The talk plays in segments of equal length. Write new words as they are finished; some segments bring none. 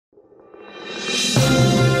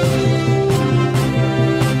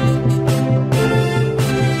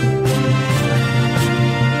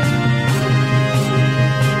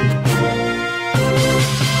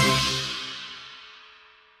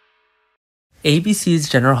ABC's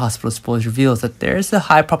General Hospital Spoilers reveals that there is a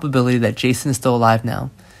high probability that Jason is still alive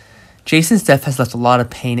now. Jason's death has left a lot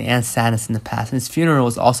of pain and sadness in the past, and his funeral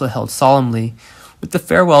was also held solemnly with the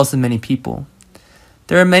farewells of many people.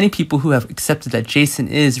 There are many people who have accepted that Jason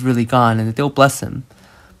is really gone and that they'll bless him.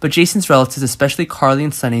 But Jason's relatives, especially Carly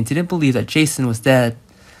and Sunny, didn't believe that Jason was dead.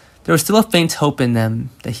 There was still a faint hope in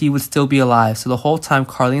them that he would still be alive, so the whole time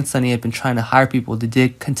Carly and Sunny had been trying to hire people to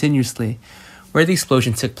dig continuously where the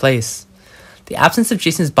explosion took place. The absence of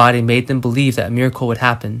Jason's body made them believe that a miracle would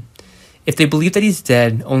happen. If they believe that he's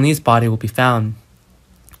dead, only his body will be found.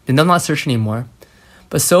 Then they'll not search anymore.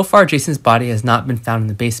 But so far, Jason's body has not been found in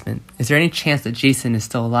the basement. Is there any chance that Jason is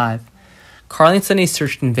still alive? Carly and Sunny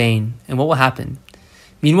searched in vain, and what will happen?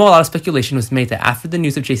 Meanwhile, a lot of speculation was made that after the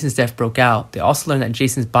news of Jason's death broke out, they also learned that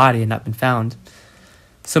Jason's body had not been found.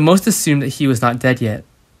 So most assumed that he was not dead yet.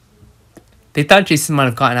 They thought Jason might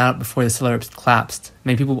have gotten out before the cellar collapsed.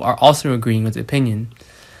 Many people are also agreeing with the opinion.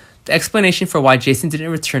 The explanation for why Jason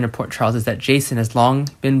didn't return to Port Charles is that Jason has long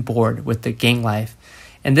been bored with the gang life,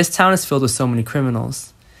 and this town is filled with so many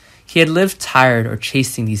criminals. He had lived tired or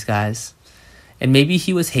chasing these guys, and maybe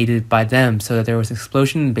he was hated by them so that there was an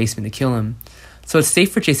explosion in the basement to kill him. So it's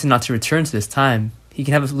safe for Jason not to return to this time. He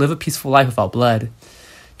can live a peaceful life without blood.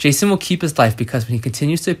 Jason will keep his life because when he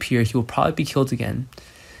continues to appear, he will probably be killed again.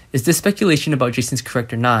 Is this speculation about Jason's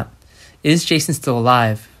correct or not? Is Jason still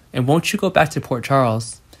alive? And won't you go back to Port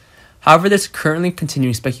Charles? However, there's currently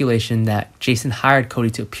continuing speculation that Jason hired Cody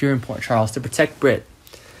to appear in Port Charles to protect Britt.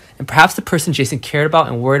 And perhaps the person Jason cared about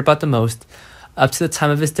and worried about the most up to the time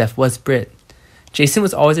of his death was Britt. Jason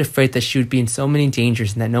was always afraid that she would be in so many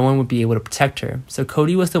dangers and that no one would be able to protect her. So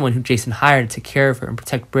Cody was the one who Jason hired to take care of her and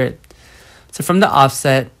protect Britt. So from the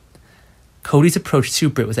offset, Cody's approach to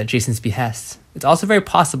Britt was at Jason's behest. It's also very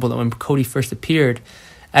possible that when Cody first appeared,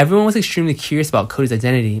 everyone was extremely curious about Cody's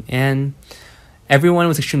identity, and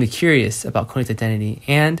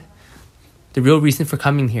the real reason for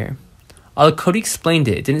coming here. Although Cody explained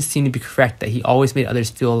it didn't seem to be correct that he always made others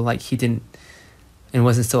feel like he didn't and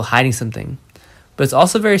wasn't still hiding something. But it's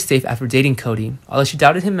also very safe after dating Cody. Although she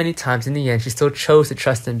doubted him many times, in the end she still chose to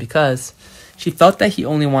trust him because she felt that he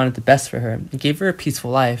only wanted the best for her and gave her a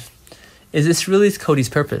peaceful life. Is this really Cody's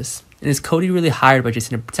purpose? And is Cody really hired by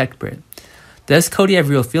Jason to protect Britt? Does Cody have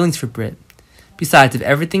real feelings for Britt? Besides, if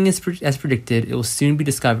everything is as predicted, it will soon be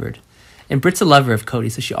discovered. And Britt's a lover of Cody,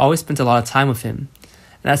 so she always spends a lot of time with him.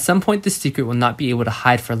 And at some point, this secret will not be able to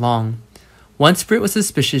hide for long. Once Britt was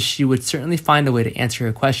suspicious, she would certainly find a way to answer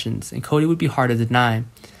her questions, and Cody would be hard to deny.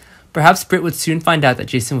 Perhaps Britt would soon find out that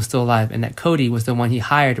Jason was still alive and that Cody was the one he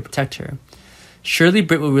hired to protect her. Surely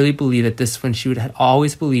Britt would really believe that this when she would have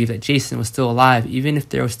always believed that Jason was still alive, even if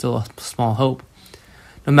there was still a small hope.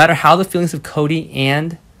 No matter how the feelings of Cody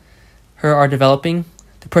and her are developing,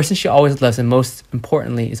 the person she always loves and most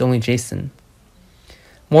importantly is only Jason.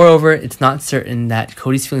 Moreover, it's not certain that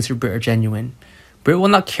Cody's feelings for Britt are genuine. Britt will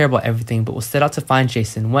not care about everything but will set out to find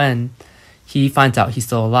Jason when he finds out he's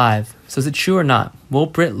still alive. So is it true or not? Will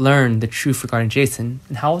Britt learn the truth regarding Jason,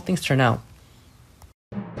 and how will things turn out?